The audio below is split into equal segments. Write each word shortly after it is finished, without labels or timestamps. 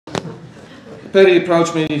Petty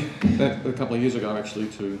approached me a couple of years ago actually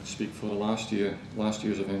to speak for the last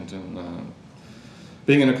year's event, and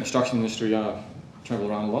being in the construction industry, I travel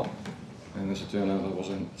around a lot, and as it turned out I was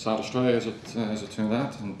in South Australia as it turned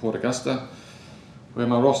out, in Port Augusta, where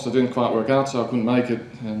my roster didn't quite work out, so I couldn't make it,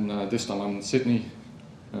 and this time I'm in Sydney,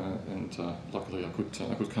 and luckily I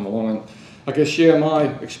could come along and I guess share my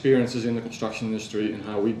experiences in the construction industry and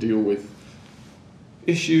how we deal with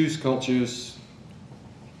issues, cultures,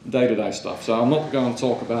 day-to-day stuff. So I'm not going to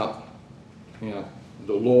talk about, the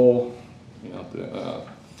law, the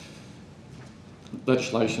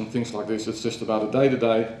legislation, things like this. It's just about a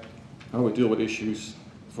day-to-day, how we deal with issues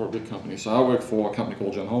for a big company. So I work for a company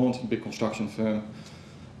called John Holland, a big construction firm.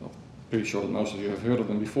 I'm pretty sure that most of you have heard of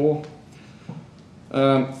them before.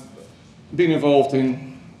 Been involved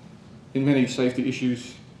in many safety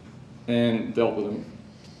issues and dealt with them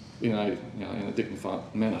in a dignified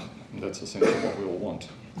manner, and that's essentially what we all want.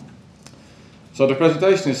 So the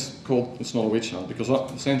presentation is called "It's Not a Witch Hunt," because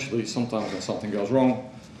essentially sometimes when something goes wrong,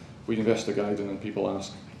 we investigate and then people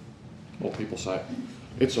ask, or people say,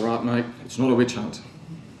 "It's all right, mate, it's not a witch hunt."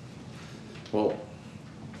 Well,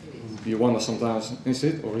 you wonder sometimes, is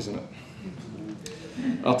it or isn't it?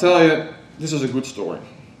 I'll tell you, this is a good story.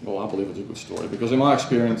 Well, I believe it's a good story, because in my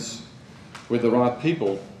experience, with the right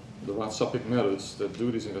people, the right subject matters that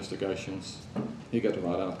do these investigations, you get the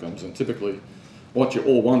right outcomes. And typically, what you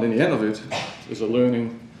all want in the end of it is a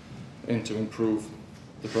learning and to improve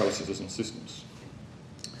the processes and systems.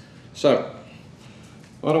 So,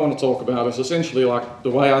 what I want to talk about is essentially like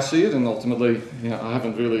the way I see it, and ultimately, I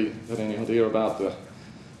haven't really had any idea about the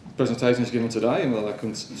presentations given today, and I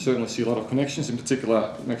can certainly see a lot of connections, in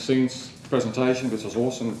particular Maxine's presentation, which was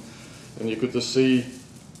awesome, and you could just see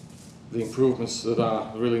the improvements that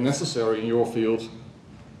are really necessary in your field,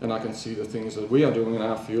 and I can see the things that we are doing in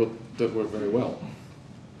our field that work very well.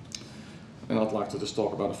 And I'd like to just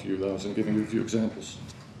talk about a few of those and give you a few examples.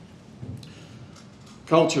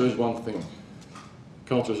 Culture is one thing.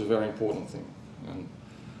 Culture is a very important thing, and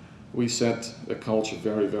we set a culture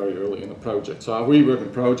very, very early in a project. So we work in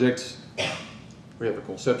projects, we have a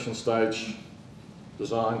conception stage,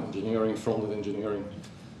 design, engineering, front-end engineering.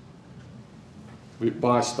 We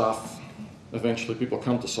buy stuff, eventually people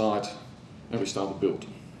come to site and we start to build.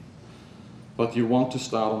 But you want to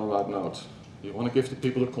start on the right note. You want to give the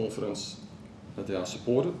people the confidence that they are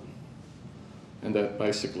supported and that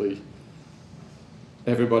basically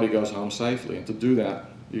everybody goes home safely. And to do that,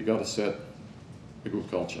 you've got to set a good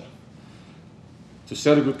culture. To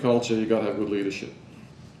set a good culture, you've got to have good leadership.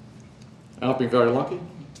 I've been very lucky.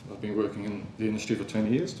 I've been working in the industry for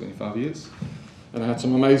 20 years, 25 years, and I had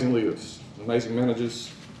some amazing leaders, amazing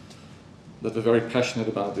managers that were very passionate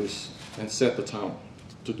about this and set the tone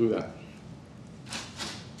to do that.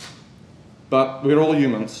 But we're all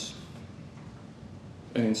humans,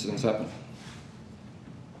 and incidents happen.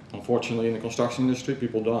 Unfortunately, in the construction industry,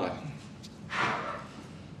 people die.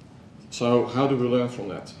 So how do we learn from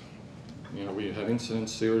that? We have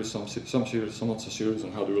incidents, serious, some serious, some not so serious,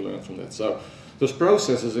 and how do we learn from that? So there's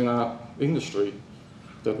processes in our industry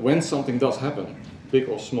that when something does happen, big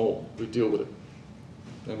or small, we deal with it.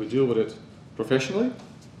 And we deal with it professionally,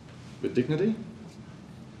 with dignity,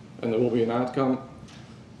 and there will be an outcome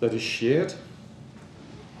that is shared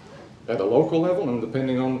at a local level, and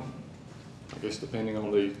depending on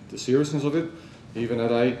the seriousness of it, even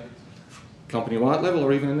at a company-wide level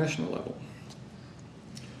or even a national level.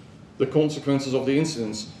 The consequences of the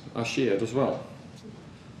incidents are shared as well.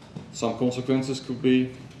 Some consequences could be,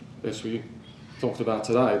 as we talked about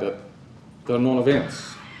today, that they're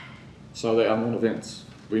non-events. So they are non-events.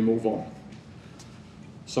 We move on.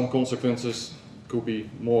 Some consequences could be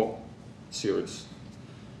more serious.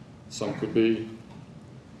 Some could be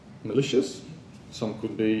malicious. Some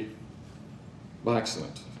could be by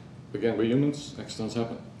accident. Again, we're humans, accidents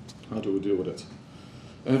happen. How do we deal with it?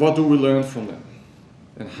 And what do we learn from them?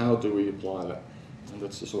 And how do we apply that? And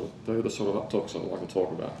that's the sort of topics I'd like to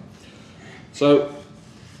talk about. So,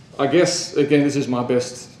 I guess again, this is my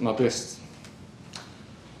best, I guess,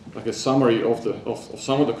 summary of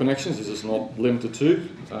some of the connections. This is not limited to.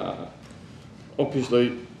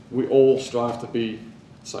 Obviously, we all strive to be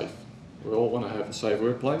safe. We all want to have a safe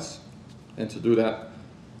workplace, and to do that,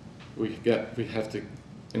 we have to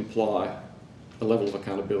imply a level of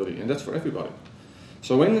accountability, and that's for everybody.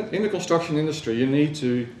 So in the construction industry, you need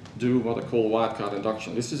to do what I call wildcard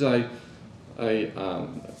induction. This is a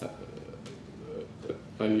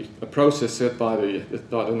process set by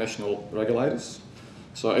the national regulators.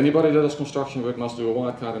 So anybody that does construction work must do a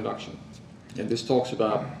wildcard induction. And this talks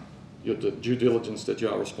about the due diligence that you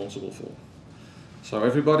are responsible for. So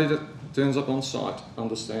everybody that turns up on site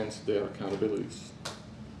understands their accountabilities.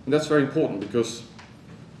 And that's very important, because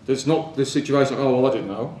there's not this situation, oh, well, I didn't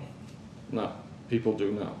know. No, people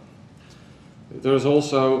do know. There is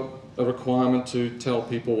also a requirement to tell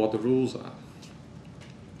people what the rules are,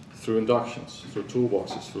 through inductions, through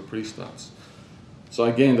toolboxes, through pre-starts. So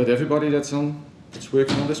again, that everybody that's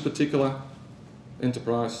working on this particular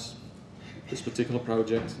enterprise, this particular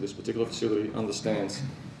project, this particular facility, understands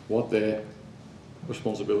what their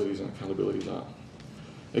responsibilities and accountabilities are.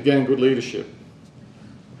 Again, good leadership.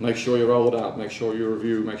 Make sure you roll it out, make sure you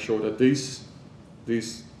review, make sure that these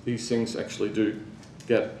things actually do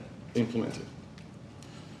get implemented.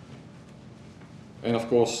 And of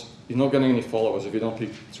course, you're not getting any followers if you don't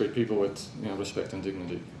treat people with respect and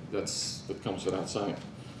dignity. That comes without saying.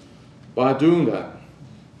 By doing that,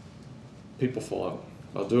 people follow.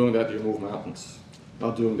 By doing that, you move mountains.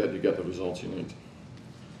 By doing that, you get the results you need.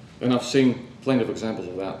 And I've seen plenty of examples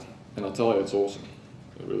of that, and I'll tell you, it's awesome.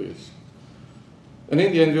 It really is. And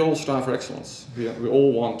in the end, we all strive for excellence. We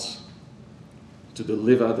all want to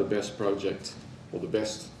deliver the best project, or the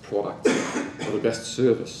best product, or the best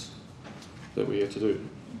service that we're here to do.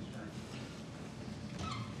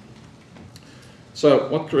 So,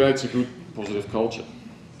 what creates a good, positive culture?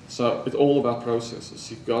 So, it's all about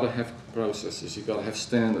processes. You've got to have processes, you've got to have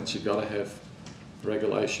standards, you've got to have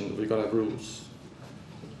regulation, we've got to have rules.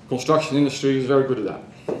 Construction industry is very good at that.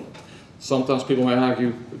 Sometimes people may argue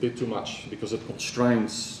a bit too much because it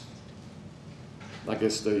constrains, I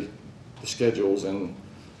guess, the schedules and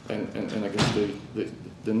I guess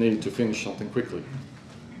the need to finish something quickly.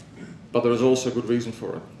 But there is also a good reason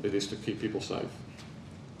for it. It is to keep people safe.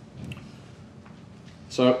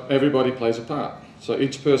 So everybody plays a part. So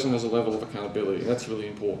each person has a level of accountability. That's really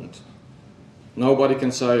important. Nobody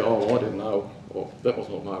can say, oh, I didn't know, or that was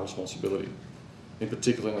not my responsibility, in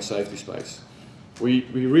particular in the safety space. We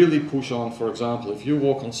really push on, for example, if you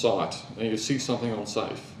walk on site and you see something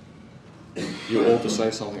unsafe, you ought to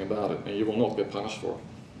say something about it, and you will not get punished for it.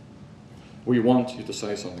 We want you to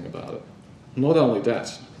say something about it. Not only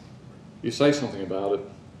that, you say something about it,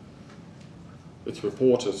 it's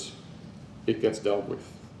reported, it gets dealt with.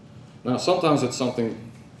 Now, sometimes it's something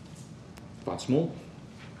quite small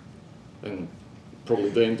and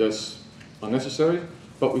probably deemed as unnecessary,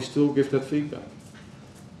 but we still give that feedback.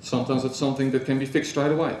 Sometimes it's something that can be fixed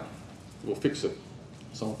straight away. We'll fix it.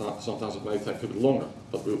 Sometimes it may take a bit longer,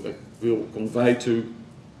 but we'll convey to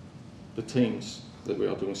the teams that we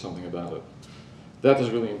are doing something about it. That is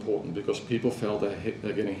really important because people feel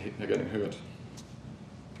they're getting hurt.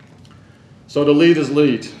 So the leaders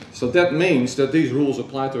lead. So that means that these rules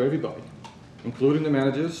apply to everybody, including the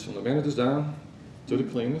managers, from the managers down to the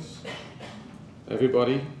cleaners.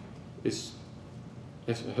 Everybody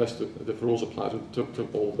the rules apply to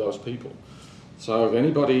all of those people. So if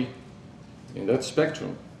anybody in that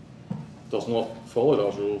spectrum does not follow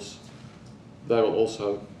those rules, they will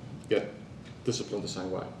also get disciplined the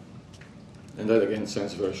same way. And that again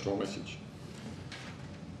sends a very strong message.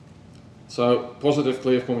 So positive,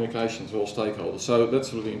 clear communication to all stakeholders. So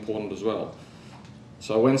that's really important as well.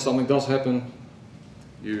 So when something does happen,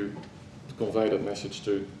 you convey that message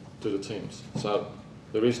to the teams. So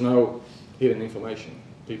there is no hidden information.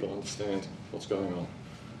 People understand what's going on,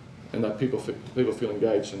 and that people feel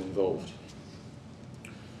engaged and involved.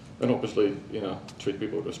 And obviously, treat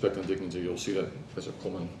people with respect and dignity. You'll see that as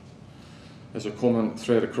a common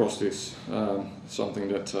thread across this. Something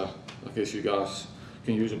that I guess you guys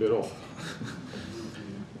can use a bit of.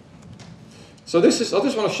 So I just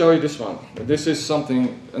want to show you this one. This is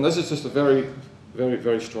something, and this is just a very, very,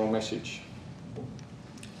 very strong message.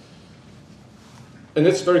 And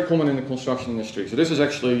it's very common in the construction industry. So this is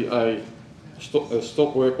actually a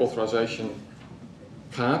stop work authorization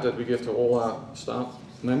card that we give to all our staff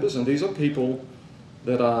members. And these are people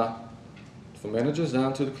that are, from managers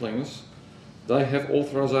down to the cleaners, they have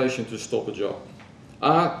authorization to stop a job.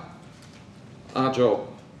 Our job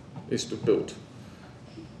is to build.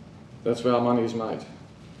 That's where our money is made.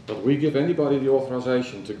 But we give anybody the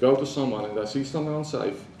authorization to go to someone and they see something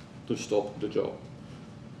unsafe to stop the job.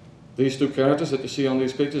 These two characters that you see on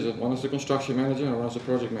these pictures, one is the construction manager and one is the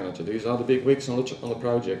project manager. These are the big wigs on the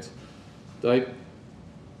project. They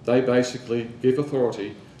basically give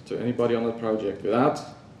authority to anybody on the project without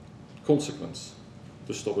consequence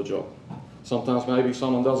to stop a job. Sometimes maybe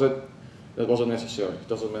someone does it, that wasn't necessary, it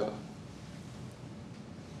doesn't matter.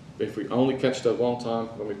 If we only catch that one time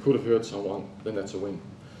when we could have hurt someone, then that's a win.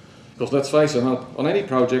 Because let's face it, on any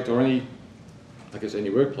project or any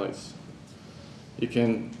workplace, you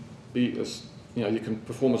can you can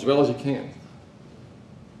perform as well as you can,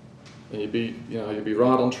 and you'd be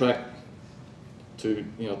right on track to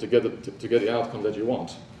get the outcome that you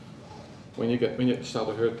want. When you start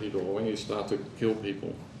to hurt people or when you start to kill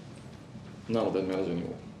people, none of that matters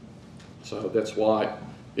anymore. So that's why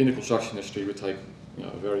in the construction industry we take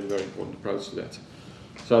a very, very important approach to that.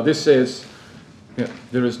 So this says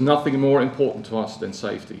there is nothing more important to us than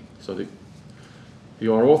safety. So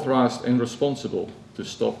you are authorised and responsible to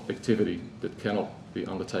stop activity that cannot be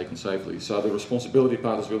undertaken safely. So the responsibility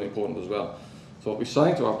part is really important as well. So what we're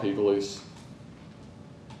saying to our people is,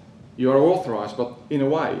 you are authorised, but in a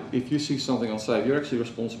way, if you see something unsafe, you're actually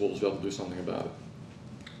responsible as well to do something about it.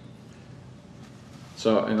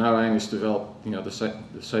 So, and our aim is to develop, the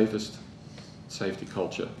safest safety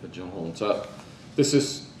culture at John Holland. So, this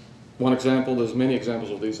is one example. There's many examples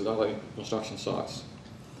of these at other construction sites.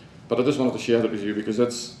 But I just wanted to share that with you because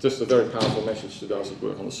that's just a very powerful message to those that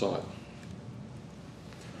work on the site.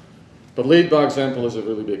 But lead by example is a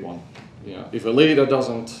really big one. If a leader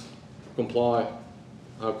doesn't comply,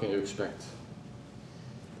 how can you expect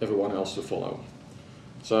everyone else to follow?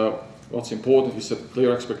 So what's important is set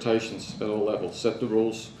clear expectations at all levels, set the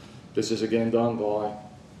rules. This is again done by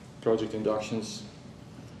project inductions.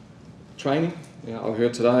 Training, I've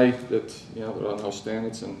heard today that there are no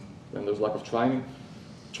standards and there's lack of training.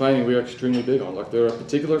 Training we are extremely big on. Like there are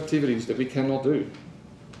particular activities that we cannot do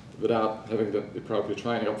without having the appropriate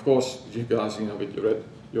training. Of course, you guys,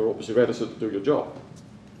 you're obviously registered to do your job,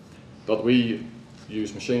 but we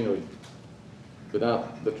use machinery.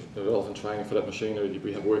 Without the relevant training for that machinery,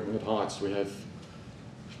 we have working at heights, we have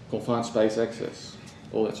confined space access,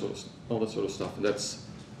 all that sort of stuff, and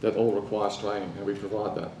that all requires training, and we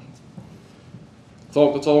provide that.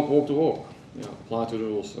 Talk the talk, walk the walk. Apply to the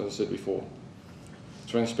rules, as I said before.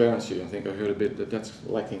 Transparency, I think I heard a bit that's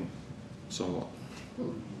lacking somewhat.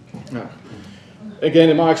 Again,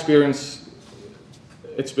 in my experience,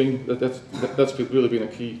 that's really been a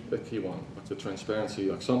key one. Like the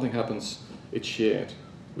transparency, like something happens, it's shared.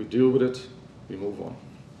 We deal with it, we move on.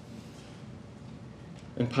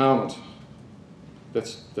 Empowerment,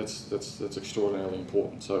 that's extraordinarily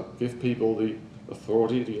important. So give people the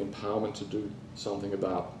authority, the empowerment to do something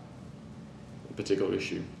about a particular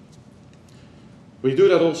issue. We do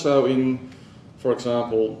that also in, for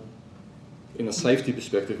example, in a safety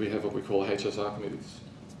perspective, we have what we call HSR committees.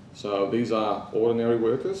 So these are ordinary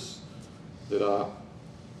workers that are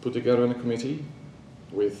put together in a committee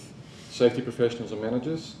with safety professionals and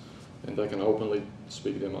managers, and they can openly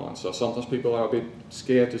speak their minds. So sometimes people are a bit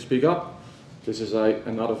scared to speak up. This is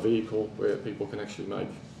another vehicle where people can actually make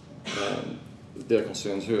their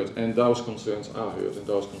concerns heard, and those concerns are heard, and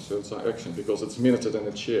those concerns are actioned because it's minuted and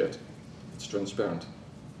it's shared. It's transparent.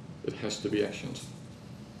 It has to be actioned.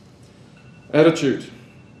 Attitude.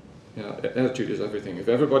 Attitude is everything. If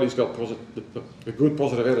everybody's got a good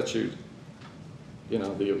positive attitude,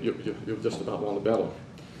 you've just about won the battle.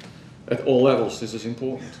 At all levels, this is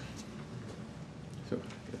important.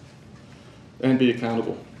 And be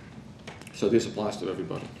accountable. So this applies to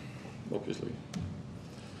everybody, obviously.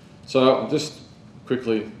 So just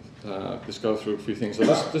quickly just go through a few things. So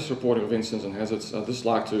this reporting of incidents and hazards, I'd just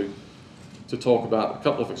like to talk about a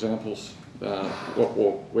couple of examples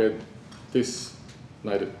where this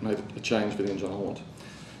made a change within John Holland.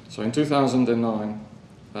 So in 2009,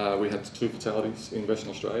 we had 2 fatalities in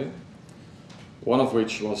Western Australia, one of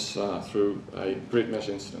which was through a grid mesh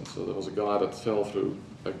incident. So there was a guy that fell through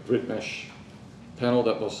a grid mesh panel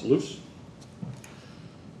that was loose.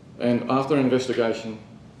 And after an investigation,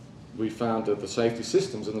 we found that the safety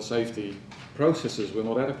systems and the safety processes were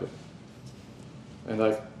not adequate. And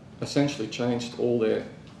they've essentially changed all their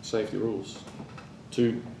safety rules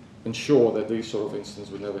to ensure that these sort of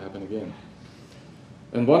incidents would never happen again.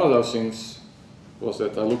 And one of those things was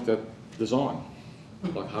that they looked at design.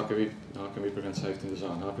 Like how can we prevent safety in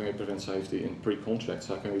design? How can we prevent safety in pre-contracts?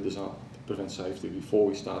 How can we prevent safety before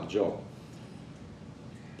we start a job?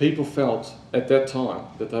 People felt at that time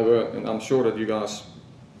that they were, and I'm sure that you guys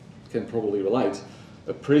can probably relate,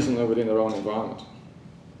 a prisoner within their own environment.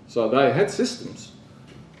 So they had systems,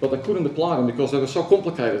 but they couldn't apply them because they were so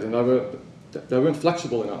complicated and they weren't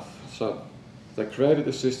flexible enough. So they created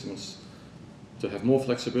the systems to have more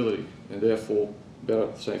flexibility and therefore better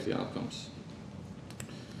safety outcomes.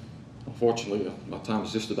 Unfortunately, my time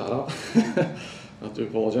is just about up. I do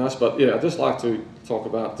apologise, but yeah, I'd just like to talk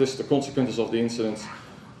about just the consequences of the incidents.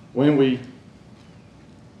 When we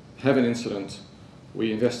have an incident,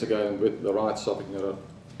 we investigate it with the right subject matter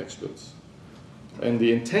experts. And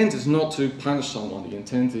the intent is not to punish someone, the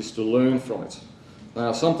intent is to learn from it.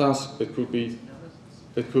 Now, sometimes it could be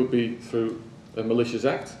through a malicious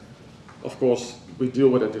act. Of course, we deal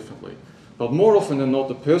with it differently. But more often than not,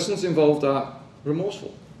 the persons involved are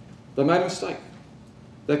remorseful. They made a mistake.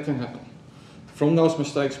 That can happen. From those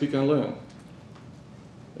mistakes we can learn,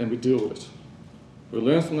 and we deal with it. We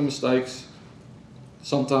learn from the mistakes.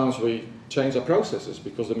 Sometimes we change our processes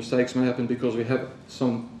because the mistakes may happen because we have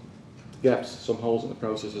some gaps, some holes in the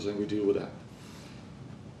processes, and we deal with that.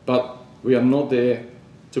 But we are not there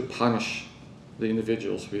to punish the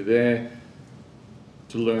individuals. We're there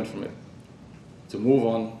to learn from it, to move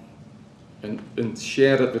on and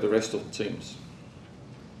share that with the rest of the teams.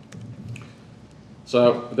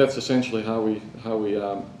 So that's essentially how we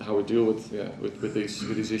deal with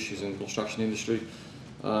these issues in the construction industry.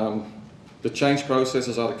 The change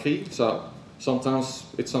processes are the key. So sometimes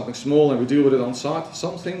it's something small and we deal with it on site.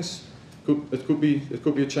 Some things it could be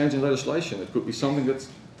a change in legislation. It could be something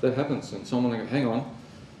that happens and someone like, hang on.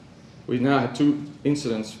 We now had 2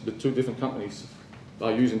 incidents with 2 different companies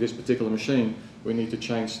by using this particular machine. We need to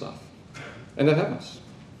change stuff, and that happens.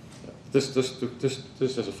 This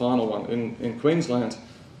is a final one. In Queensland,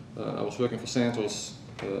 I was working for Santos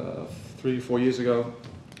 3 or 4 years ago.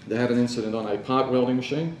 They had an incident on a pipe welding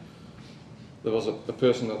machine. There was a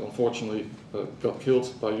person that unfortunately got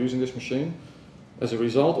killed by using this machine as a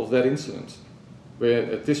result of that incident, where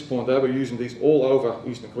at this point they were using these all over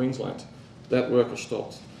Eastern Queensland. That work was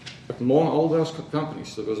stopped. Among all those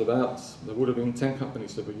companies, there would have been 10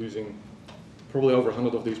 companies that were using probably over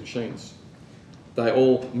 100 of these machines. They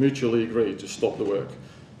all mutually agreed to stop the work,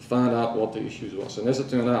 find out what the issues was. And as it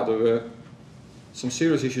turned out, there were some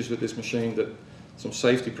serious issues with this machine, some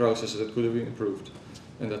safety processes that could have been improved,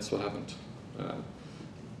 and that's what happened.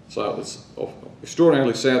 So it's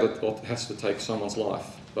extraordinarily sad that it has to take someone's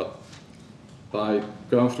life, but by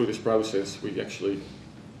going through this process, we actually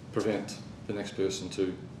prevent the next person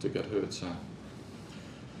to get hurt. So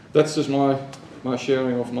that's just my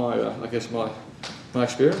sharing of my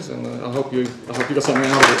experience, and I hope you got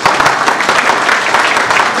something out of it.